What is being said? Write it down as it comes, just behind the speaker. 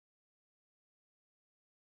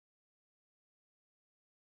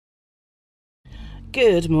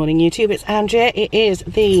Good morning YouTube, it's Andrea. It is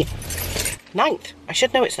the 9th. I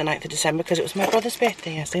should know it's the 9th of December because it was my brother's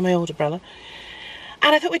birthday yesterday, my older brother.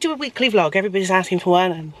 And I thought we'd do a weekly vlog. Everybody's asking for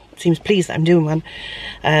one and seems pleased that I'm doing one.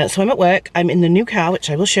 So I'm at work, I'm in the new car, which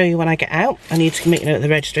I will show you when I get out. I need to make note of the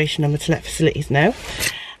registration number to let facilities know.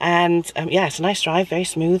 And yeah, it's a nice drive, very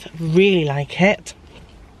smooth, really like it.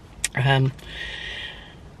 I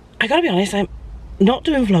gotta be honest, I'm not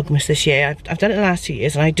doing Vlogmas this year. I've done it the last 2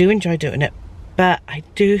 years and I do enjoy doing it. But I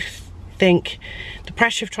do think the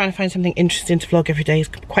pressure of trying to find something interesting to vlog every day is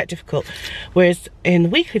quite difficult. Whereas in the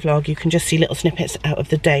weekly vlog, you can just see little snippets out of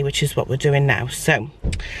the day, which is what we're doing now. So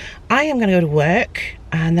I am going to go to work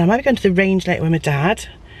and then I might be going to the range later with my dad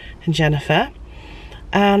and Jennifer.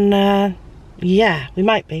 And yeah, we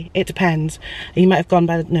might be. It depends. He might have gone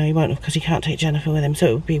by, no he won't have because he can't take Jennifer with him. So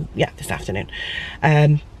it would be, yeah, this afternoon.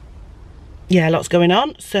 Yeah, lots going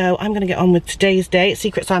on, so I'm going to get on with today's day. It's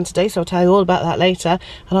Secret Santa Day, so I'll tell you all about that later,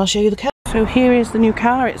 and I'll show you the car. So here is the new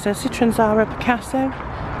car. It's a Citroen Zara Picasso,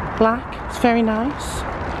 black. It's very nice.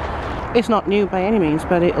 It's not new by any means,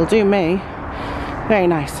 but it'll do me. Very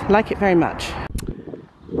nice. Like it very much.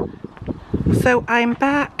 So I'm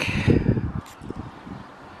back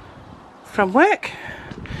from work,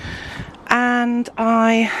 and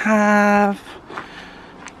I have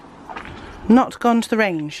not gone to the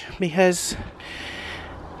range because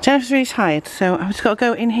Jennifer's really tired, so I've just got to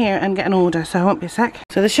go in here and get an order, so I won't be a sec.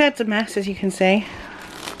 So the shed's a mess, as you can see,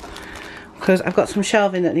 because I've got some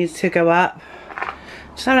shelving that needs to go up.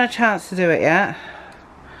 Just haven't had a chance to do it yet,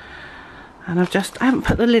 and I haven't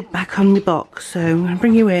put the lid back on the box, so I'm going to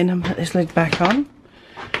bring you in and put this lid back on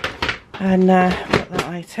and put that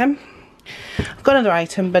item. I've got another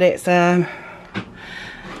item, but it's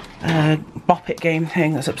Bop It game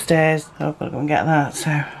thing that's upstairs. I've got to go and get that.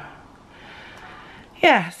 So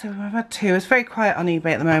yeah, so I've had two. It's very quiet on eBay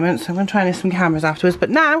at the moment, so I'm going to try and list some cameras afterwards. But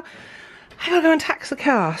now I gotta go and tax the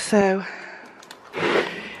car. So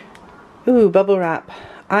ooh, bubble wrap.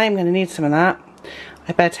 I'm going to need some of that.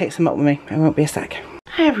 I better take some up with me. I won't be a sec.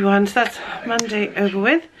 Hi everyone, so that's Monday over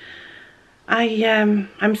with.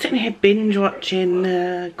 I'm sitting here binge watching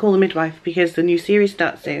Call the Midwife because the new series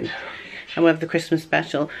starts soon. And we have the Christmas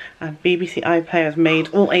special, and BBC iPlayer have made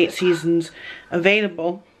all 8 seasons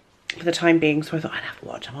available for the time being, so I thought I'd have to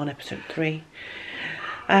watch. I'm on episode 3.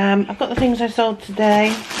 I've got the things I sold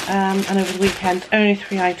today and over the weekend. Only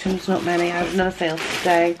 3 items, not many. I had another sale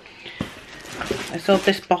today. I sold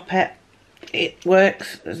this Bop It. It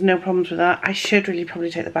works, there's no problems with that. I should really probably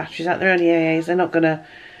take the batteries out. They're only AAs, they're not going to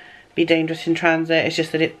be dangerous in transit. It's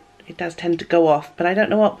just that it does tend to go off, but I don't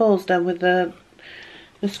know what Paul's done with the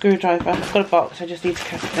screwdriver. I've got a box, I just need to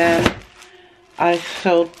cut it down. I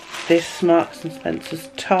sold this Marks &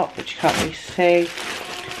 Spencer's top, which you can't really see.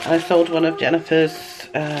 And I sold one of Jennifer's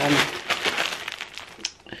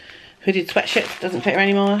hooded sweatshirt. Doesn't fit her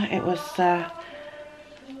anymore. It was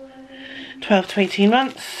 12 to 18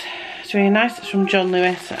 months. It's really nice. It's from John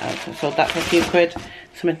Lewis. I sold that for a few quid.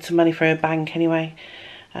 Some money for a bank anyway.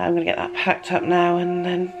 I'm going to get that packed up now and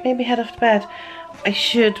then maybe head off to bed. I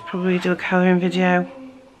should probably do a colouring video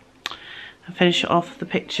and finish off the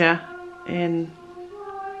picture in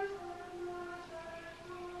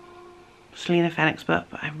Selena Fenix, but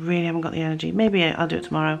I really haven't got the energy. Maybe I'll do it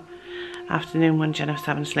tomorrow afternoon when Jennifer's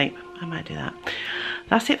having a sleep. I might do that.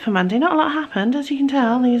 That's it for Monday. Not a lot happened, as you can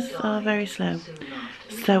tell. These are very slow.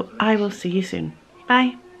 So I will see you soon.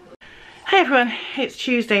 Bye. Hey everyone, it's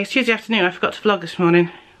Tuesday. It's Tuesday afternoon. I forgot to vlog this morning.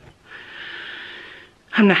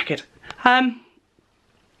 I'm knackered.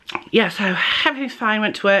 Yeah, so everything's fine,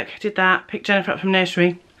 went to work, did that, picked Jennifer up from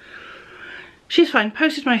nursery. She's fine,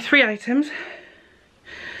 posted my 3 items.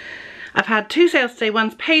 I've had 2 sales today,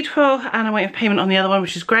 one's paid for and I'm waiting for payment on the other one,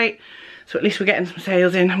 which is great. So at least we're getting some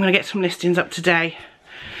sales in. I'm going to get some listings up today.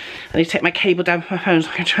 I need to take my cable down from my phone so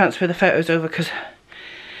I can transfer the photos over because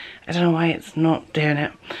I don't know why it's not doing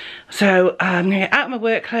it. So I'm going to get out of my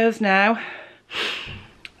work clothes now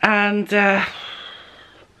and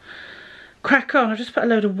crack on. I've just put a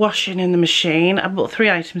load of washing in the machine. I bought 3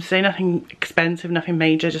 items today, nothing expensive, nothing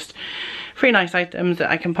major, just 3 nice items that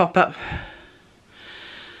I can pop up.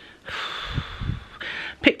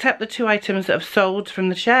 Picked up the 2 items that I've sold from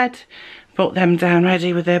the shed, brought them down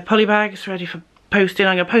ready with their poly bags, ready for posting.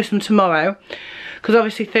 I'm going to post them tomorrow because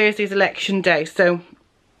obviously Thursday's election day, so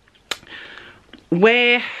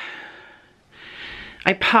where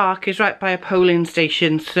I park is right by a polling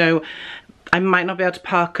station, so I might not be able to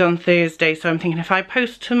park on Thursday, so I'm thinking if I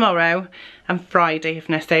post tomorrow and Friday if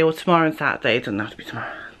next day, or tomorrow and Saturday, it doesn't have to be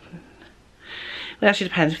tomorrow. It actually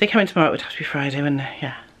depends. If they come in tomorrow, it would have to be Friday, wouldn't it?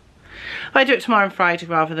 Yeah. If I do it tomorrow and Friday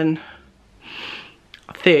rather than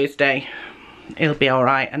Thursday, it'll be all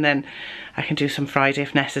right. And then I can do some Friday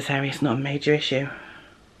if necessary. It's not a major issue.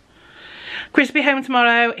 Chris will be home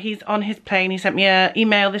tomorrow. He's on his plane. He sent me an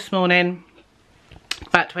email this morning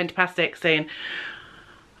about 6:20 saying,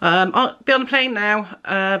 I'll be on the plane now.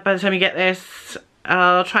 By the time you get this,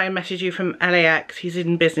 I'll try and message you from LAX. He's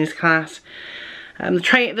in business class.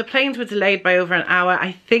 The planes were delayed by over an hour.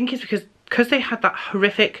 I think it's because they had that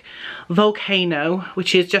horrific volcano,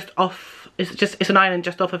 which is just off. It's an island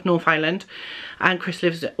just off of North Island, and Chris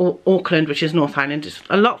lives at Auckland, which is North Island. It's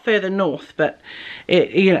a lot further north, but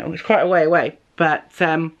it's quite a way away. But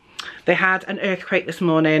they had an earthquake this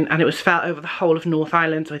morning, and it was felt over the whole of North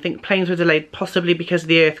Island. So I think planes were delayed possibly because of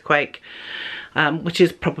the earthquake, which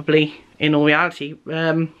is probably, in all reality,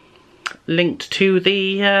 linked to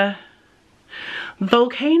the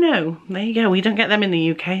volcano. There you go. We don't get them in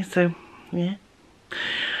the UK, so yeah.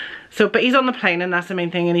 So, but he's on the plane, and that's the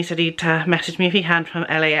main thing. And he said he'd message me if he can from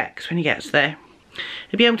LAX when he gets there.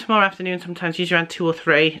 He'll be home tomorrow afternoon, sometimes usually around 2 or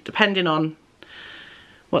 3, depending on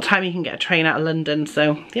what time he can get a train out of London.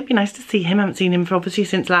 So it'd be nice to see him. I haven't seen him for obviously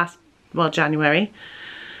since January.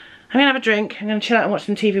 I'm gonna have a drink. I'm gonna chill out and watch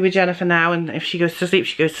some TV with Jennifer now. And if she goes to sleep,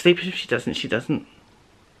 she goes to sleep. If she doesn't, she doesn't.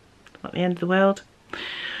 Not the end of the world.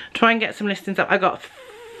 Try and get some listings up. I got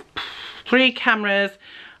 3 cameras,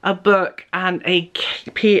 a book, and a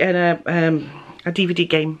DVD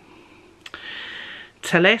game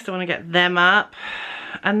to list. I want to get them up,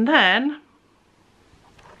 and then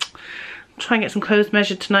try and get some clothes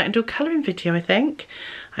measured tonight and do a colouring video. I think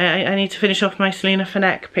I need to finish off my Selena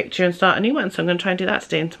Fenech picture and start a new one, so I'm going to try and do that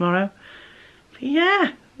today and tomorrow. But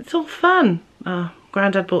yeah, it's all fun. Oh,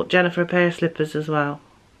 Grandad bought Jennifer a pair of slippers as well.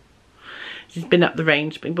 She's been up the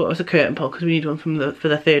range, but he bought us a curtain pole because we need one for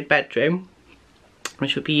the 3rd bedroom,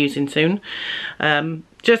 which we'll be using soon.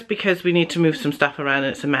 Just because we need to move some stuff around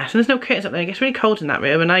and it's a mess. And there's no curtains up there. It gets really cold in that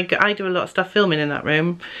room, and I do a lot of stuff filming in that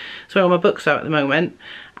room. That's where all my books are at the moment.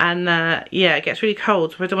 And yeah, it gets really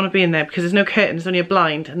cold, so I don't want to be in there because there's no curtain, there's only a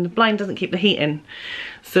blind, and the blind doesn't keep the heat in.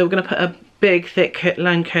 So we're going to put a big thick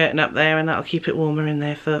line curtain up there, and that'll keep it warmer in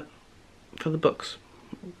there for the books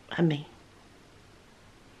and me.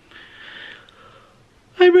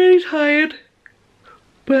 I'm really tired,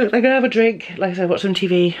 but I'm gonna have a drink, like I said, watch some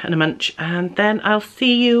TV and a munch, and then I'll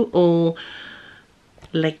see you all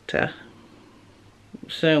later.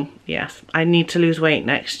 So yes, I need to lose weight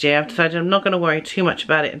next year. I've decided I'm not going to worry too much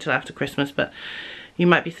about it until after Christmas, but you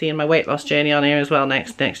might be seeing my weight loss journey on here as well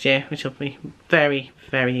next year, which will be very,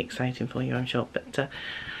 very exciting for you, I'm sure. But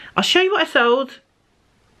I'll show you what I sold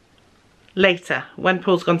later when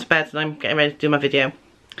Paul's gone to bed and I'm getting ready to do my video.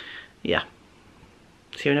 Yeah.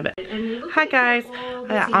 See you in a bit. Hi guys,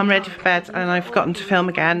 I'm ready for bed and I've forgotten to film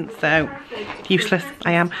again, so useless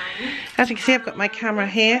I am. As you can see, I've got my camera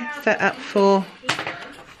here set up for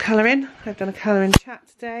colouring. I've done a colouring chat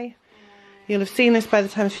today. You'll have seen this by the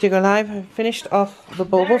time this video goes live. I've finished off the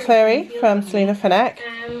Bauble Fairy from Selena Fenech.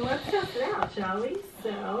 Let's test it out, shall we?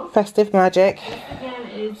 So, Festive Magic.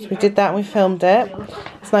 So we did that and we filmed it.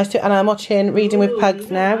 It's nice to, and I'm watching Reading with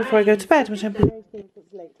Pugs now before I go to bed, which I'm very late.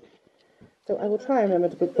 So I will try and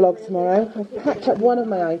remember to vlog tomorrow. I've packed up one of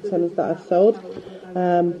my items that I've sold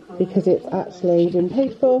because it's actually been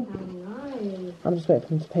paid for. I'm just waiting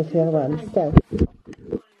for them to pay for the other one. So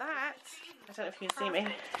that, I don't know if you can see me,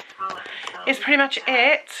 is pretty much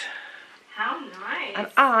it. how nice. And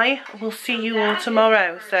I will see you all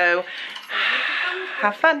tomorrow. So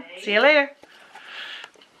have fun. See you later.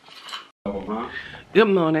 Good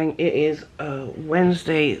morning. It is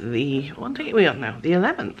Wednesday, what date are we on now? The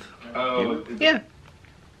 11th. Oh, yeah,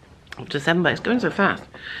 of December. It's going so fast.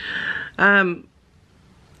 I'm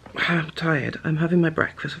tired. I'm having my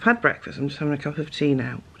breakfast. I've had breakfast. I'm just having a cup of tea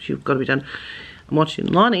now, which you've got to be done. I'm watching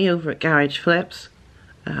Lonnie over at Garage Flips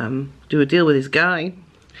do a deal with his guy,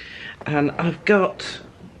 and I've got,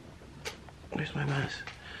 where's my mouse?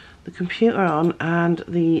 The computer on and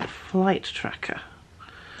the flight tracker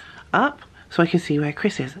up so I can see where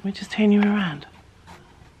Chris is. Let me just turn you around.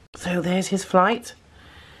 So there's his flight.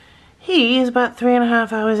 He is about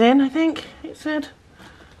 3.5 hours in, I think it said.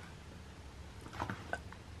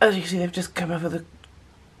 As you can see, they've just come over the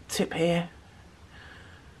tip here.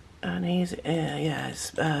 And he's, yeah,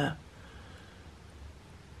 it's, oh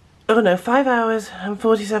no, 5 hours and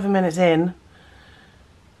 47 minutes in.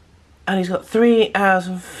 And he's got 3 hours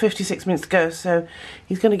and 56 minutes to go, so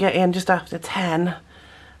he's going to get in just after 10.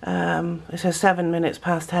 It says 7 minutes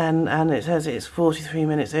past 10, and it says it's 43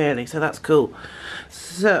 minutes early, so that's cool.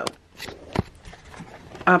 So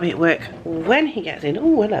I'll be at work when he gets in.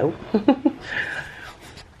 Oh, hello.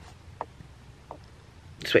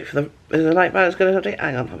 Just wait for the light balance going to update.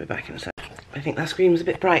 Hang on, I'll be back in a sec. I think that screen was a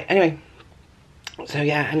bit bright. Anyway, So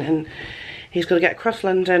yeah, and then he's got to get across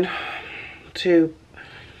London to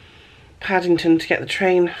Paddington to get the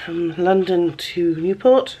train from London to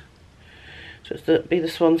Newport. So it'll be the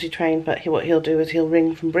Swansea train, but what he'll do is he'll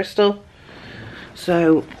ring from Bristol.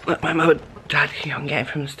 So let my mum and dad can get him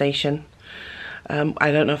from the station.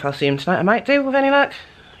 I don't know if I'll see him tonight. I might do with any luck.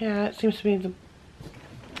 Yeah, it seems to be the...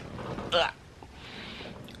 But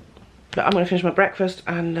I'm going to finish my breakfast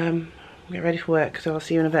and get ready for work, so I'll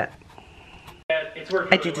see you in a bit.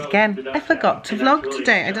 I did it again. I forgot to vlog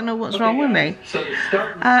today. I don't know what's wrong with me.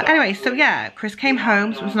 Anyway, so yeah, Chris came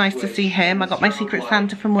home, so it was nice to see him. I got my Secret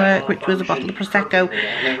Santa from work, which was a bottle of Prosecco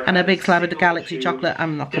and a big slab of the Galaxy chocolate.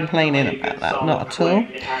 I'm not complaining about that, not at all.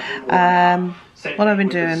 What I've been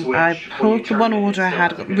doing, I pulled the one order I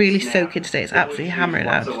had, got really soaking today. It's absolutely hammering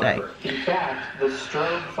out today.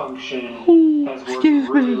 Excuse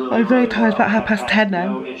me, I'm very tired, it's about 10:30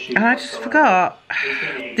 now. And I just forgot,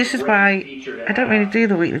 this is why I don't really do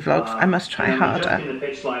the weekly vlogs. I must try harder.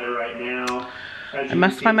 I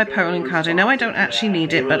must find my polling card. I know I don't actually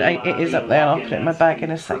need it, but it is up there. I'll put it in my bag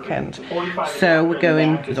in a second. So we're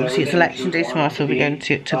going, obviously it's election day tomorrow, so we're going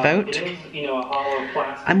to vote.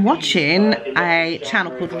 I'm watching a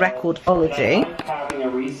channel called Recordology.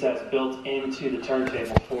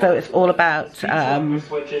 So it's all about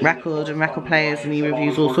record and record players, and he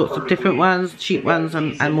reviews all sorts of different ones, cheap ones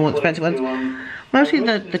and more expensive ones. Mostly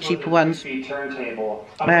the cheaper ones. And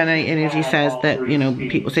he says that, you know,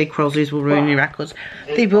 people say Crosleys will ruin your records.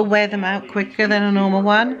 They will wear them out quicker than a normal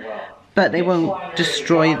one, but they won't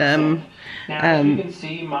destroy them.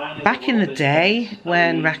 Back in the day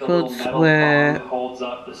when records were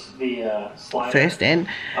first in,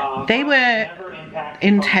 they were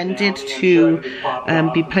intended to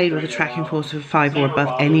be played with a tracking force of 5 or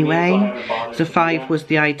above anyway, so 5 was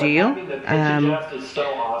the ideal.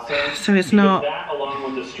 So it's not, I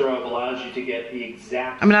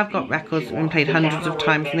mean, I've got records that have been played hundreds of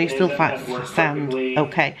times and they still sound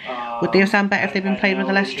okay. Would they sound better if they'd been played with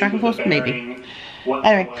a less tracking force? Maybe.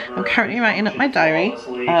 Anyway, I'm currently writing up my diary.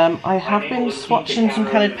 I have been swatching some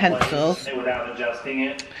coloured pencils.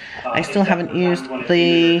 I still haven't used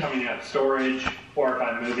the... Oh,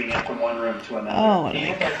 what are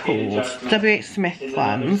they called? W.H. Smith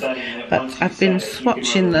ones. But I've been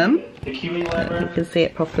swatching them. If you can see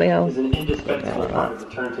it properly, I'll put it down like that.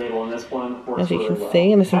 As you can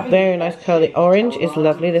see, and there's some very nice colour. The orange is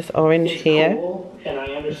lovely, this orange here.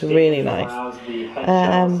 It's really nice.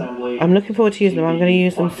 I'm looking forward to using them. I'm going to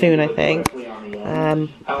use them soon, I think.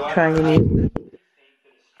 Trying to use them.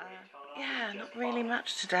 Yeah, not really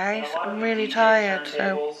much today. So I'm really tired,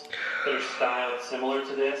 so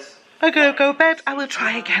I'm going to go to bed. I will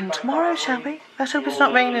try again tomorrow, shall we? Let's hope it's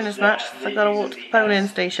not raining as much, so I've got to walk to the polling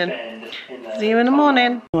station. See you in the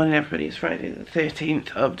morning. Good morning, everybody. It's Friday the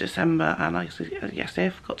 13th of December, and yesterday I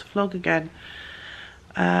forgot to vlog again.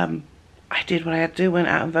 I did what I had to do, went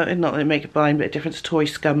out and voted. Not that it make a blind bit of difference. Tory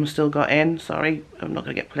scum still got in. Sorry, I'm not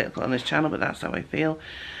going to get political on this channel, but that's how I feel.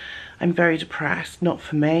 I'm very depressed, not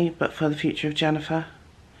for me, but for the future of Jennifer.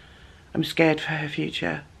 I'm scared for her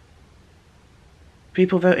future.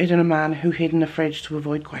 People voted in a man who hid in a fridge to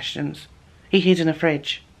avoid questions. He hid in a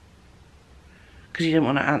fridge because he didn't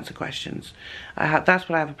want to answer questions. That's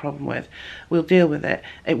what I have a problem with. We'll deal with it.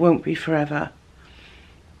 It won't be forever.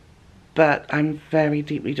 But I'm very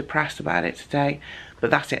deeply depressed about it today.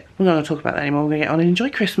 But that's it. We're not going to talk about that anymore. We're going to get on and enjoy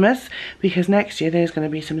Christmas, because next year there's going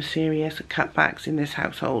to be some serious cutbacks in this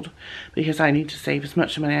household, because I need to save as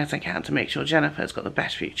much money as I can to make sure Jennifer's got the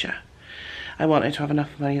best future. I want her to have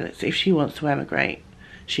enough money that if she wants to emigrate,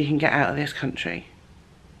 she can get out of this country.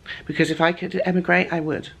 Because if I could emigrate, I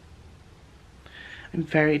would. I'm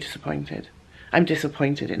very disappointed. I'm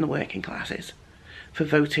disappointed in the working classes for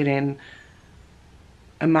voting in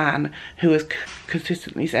a man who has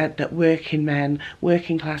consistently said that working men,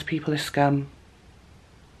 working class people are scum.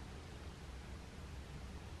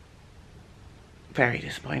 Very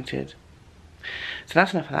disappointed. So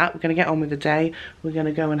that's enough of that. We're going to get on with the day. We're going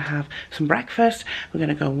to go and have some breakfast. We're going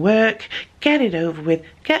to go and work, get it over with,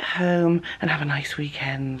 get home and have a nice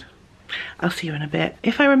weekend. I'll see you in a bit.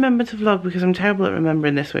 If I remember to vlog, because I'm terrible at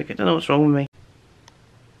remembering this week. I don't know what's wrong with me.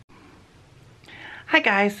 Hi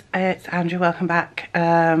guys, it's Andrew, welcome back.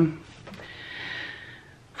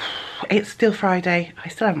 It's still Friday, I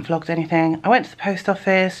still haven't vlogged anything. I went to the post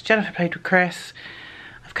office, Jennifer played with Chris.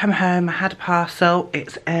 I've come home, I had a parcel.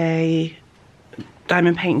 It's a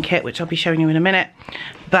diamond painting kit, which I'll be showing you in a minute.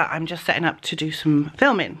 But I'm just setting up to do some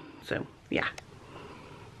filming, so yeah.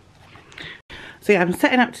 So yeah, I'm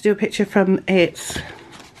setting up to do a picture from It's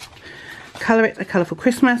Colour It a Colourful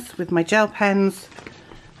Christmas with my gel pens.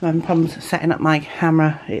 I'm having problems setting up my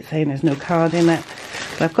camera. It's saying there's no card in it.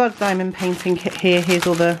 But I've got a diamond painting kit here. Here's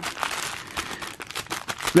all the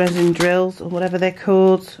resin drills or whatever they're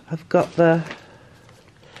called. I've got the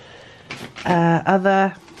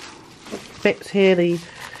other bits here, the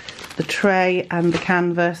tray and the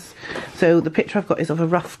canvas. So the picture I've got is of a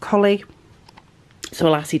rough collie, so a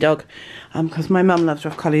lassie dog, because my mum loves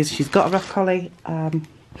rough collies. She's got a rough collie, and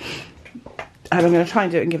I'm going to try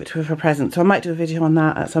and do it and give it to her for a present. So I might do a video on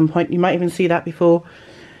that at some point. You might even see that before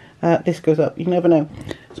this goes up. You never know.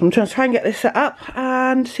 So I'm trying to get this set up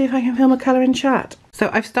and see if I can film a colouring chat. So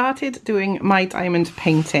I've started doing my diamond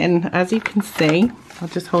painting. As you can see, I'll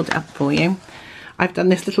just hold it up for you. I've done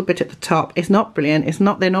this little bit at the top. It's not brilliant.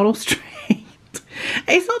 They're not all straight.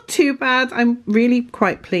 It's not too bad. I'm really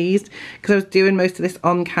quite pleased because I was doing most of this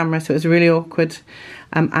on camera, so it was a really awkward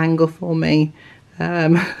angle for me.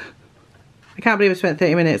 I can't believe I spent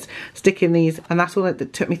 30 minutes sticking these, and that's all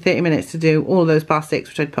it took me, 30 minutes to do all those plastics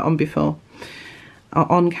which I'd put on before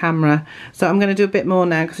on camera. So I'm going to do a bit more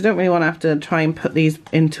now because I don't really want to have to try and put these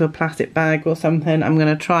into a plastic bag or something. I'm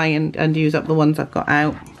going to try and use up the ones I've got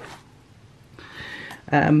out.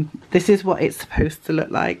 This is what it's supposed to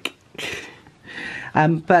look like.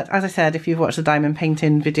 But as I said, if you've watched the diamond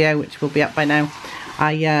painting video, which will be up by now,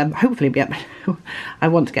 hopefully be up by now, I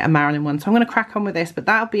want to get a Marilyn one. So I'm going to crack on with this, but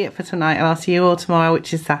that'll be it for tonight, and I'll see you all tomorrow,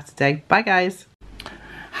 which is Saturday. Bye guys.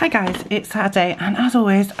 Hi guys, it's Saturday, and as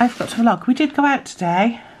always, I forgot to vlog. We did go out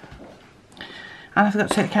today, and I forgot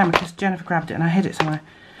to take the camera because Jennifer grabbed it and I hid it somewhere.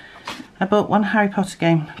 I bought one Harry Potter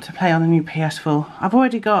game to play on the new PS4. I've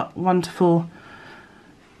already got 1 to 4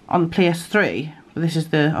 on the PS3, but this is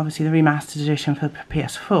obviously the remastered edition for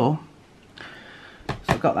PS4. So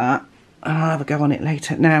I've got that, and I'll have a go on it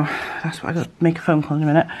later. Now, that's what I've got to make a phone call in a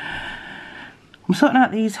minute. I'm sorting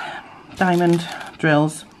out these diamond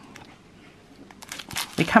drills.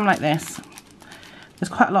 They come like this. There's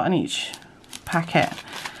quite a lot in each packet,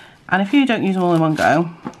 and if you don't use them all in one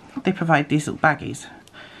go, they provide these little baggies,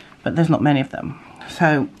 but there's not many of them.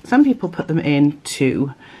 So some people put them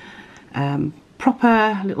into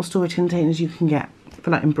proper little storage containers you can get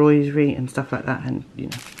for like embroidery and stuff like that, and you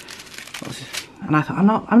know, and I thought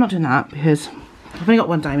I'm not doing that because I've only got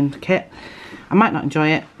one diamond kit. I might not enjoy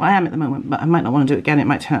it. Well, I am at the moment, but I might not want to do it again. It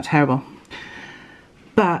might turn out terrible.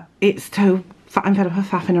 But it's so I'm fed up of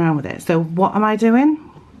faffing around with it. So what am I doing?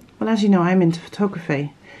 Well, as you know, I'm into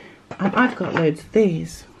photography, and I've got loads of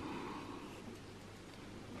these.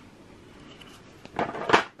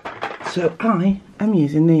 So I am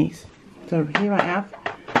using these. So here I have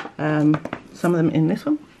some of them in this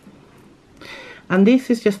one, and this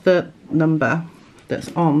is just the number that's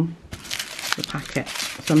on the packet.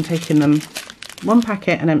 So I'm taking them one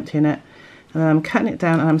packet and emptying it, and then I'm cutting it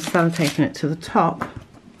down and I'm sellotaping it to the top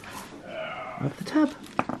of the tub.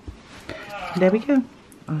 And there we go.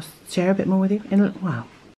 I'll share a bit more with you in a little while.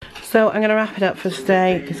 So I'm going to wrap it up for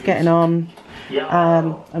today. It's getting on.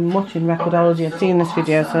 I'm watching Recordology. I've seen this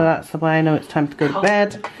video, so that's the way I know it's time to go to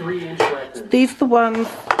bed. These are the ones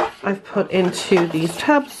I've put into these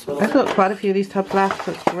tubs. I've got quite a few of these tubs left,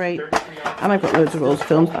 so it's great. And I've got loads of rolls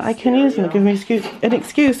films that I can use, and it'll give me an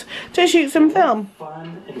excuse to shoot some film.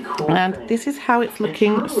 And this is how it's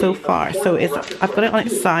looking so far. So I've got it on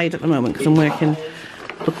its side at the moment because I'm working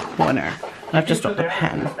the corner. And I've just dropped the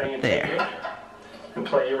pen there. And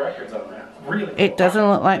play your records on that. Really it doesn't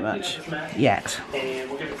look like much yet. And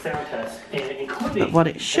we'll give a sound test, But what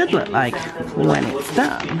it should look like when it's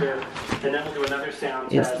done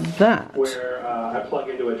is that. Where I plug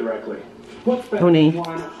into it directly. Only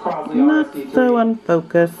not so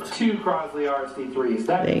unfocused. 2 Crosley RSD3s.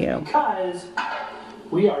 There you go. Because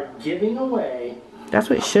we are giving away. That's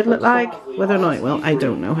what it should look like. Whether or not it will, I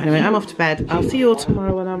don't know. Anyway, I'm off to bed. I'll see you all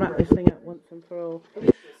tomorrow when I wrap this thing up once and for all.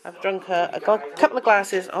 I've drunk a couple of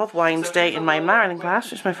glasses of wine today in my Marilyn glass,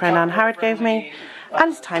 which my friend Anne Howard gave me,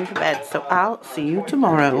 and it's time for bed, so I'll see you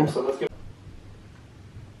tomorrow.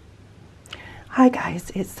 Hi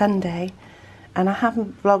guys, it's Sunday, and I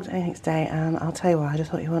haven't vlogged anything today, and I'll tell you what, I just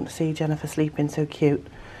thought you want to see Jennifer sleeping so cute.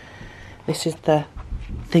 This is the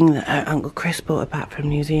thing that Uncle Chris brought her back from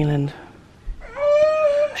New Zealand.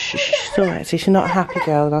 She's alright, so she's not a happy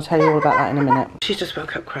girl, and I'll tell you all about that in a minute. She's just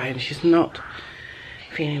woke up crying. She's not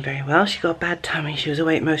feeling very well. She got a bad tummy. She was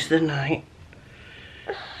awake most of the night.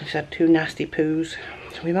 She's had 2 nasty poos.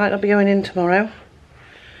 So we might not be going in tomorrow.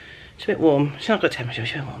 It's a bit warm. She's not got temperature,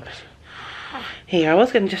 she's a bit warm. Here, I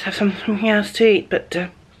was going to just have something else to eat, but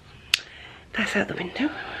that's out the window.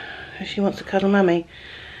 She wants to cuddle mummy.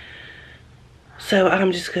 So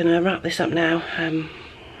I'm just going to wrap this up now. And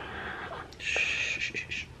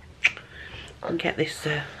get this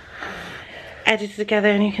edited together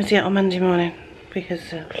and you can see it on Monday morning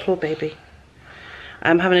because poor baby.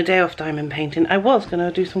 I'm having a day off diamond painting. I was going to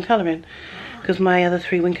do some colouring because my other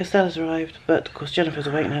 3 Wink Stellas arrived, but of course Jennifer's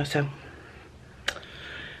awake now, so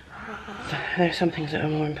there are some things that are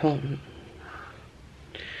more important.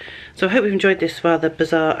 So I hope you've enjoyed this rather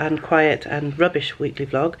bizarre and quiet and rubbish weekly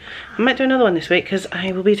vlog. I might do another one this week because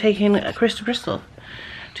I will be taking Chris to Bristol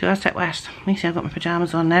to Aztec West. You see I've got my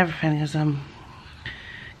pyjamas on and everything because I'm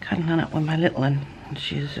cuddling up with my little one. And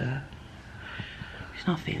she's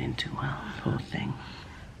not feeling too well, poor thing.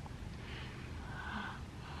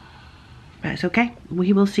 But it's okay.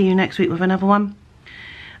 We will see you next week with another one.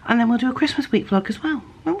 And then we'll do a Christmas week vlog as well,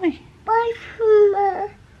 won't we? Bye, Mama.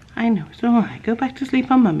 I know, it's alright. Go back to sleep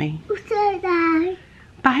on Mummy. Bye.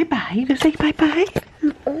 Bye-bye. Let's say bye-bye.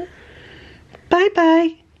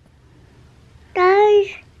 Bye-bye. Guys.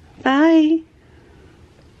 Bye.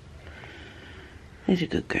 There's a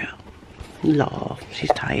good girl. Law,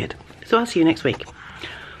 she's tired. So I'll see you next week.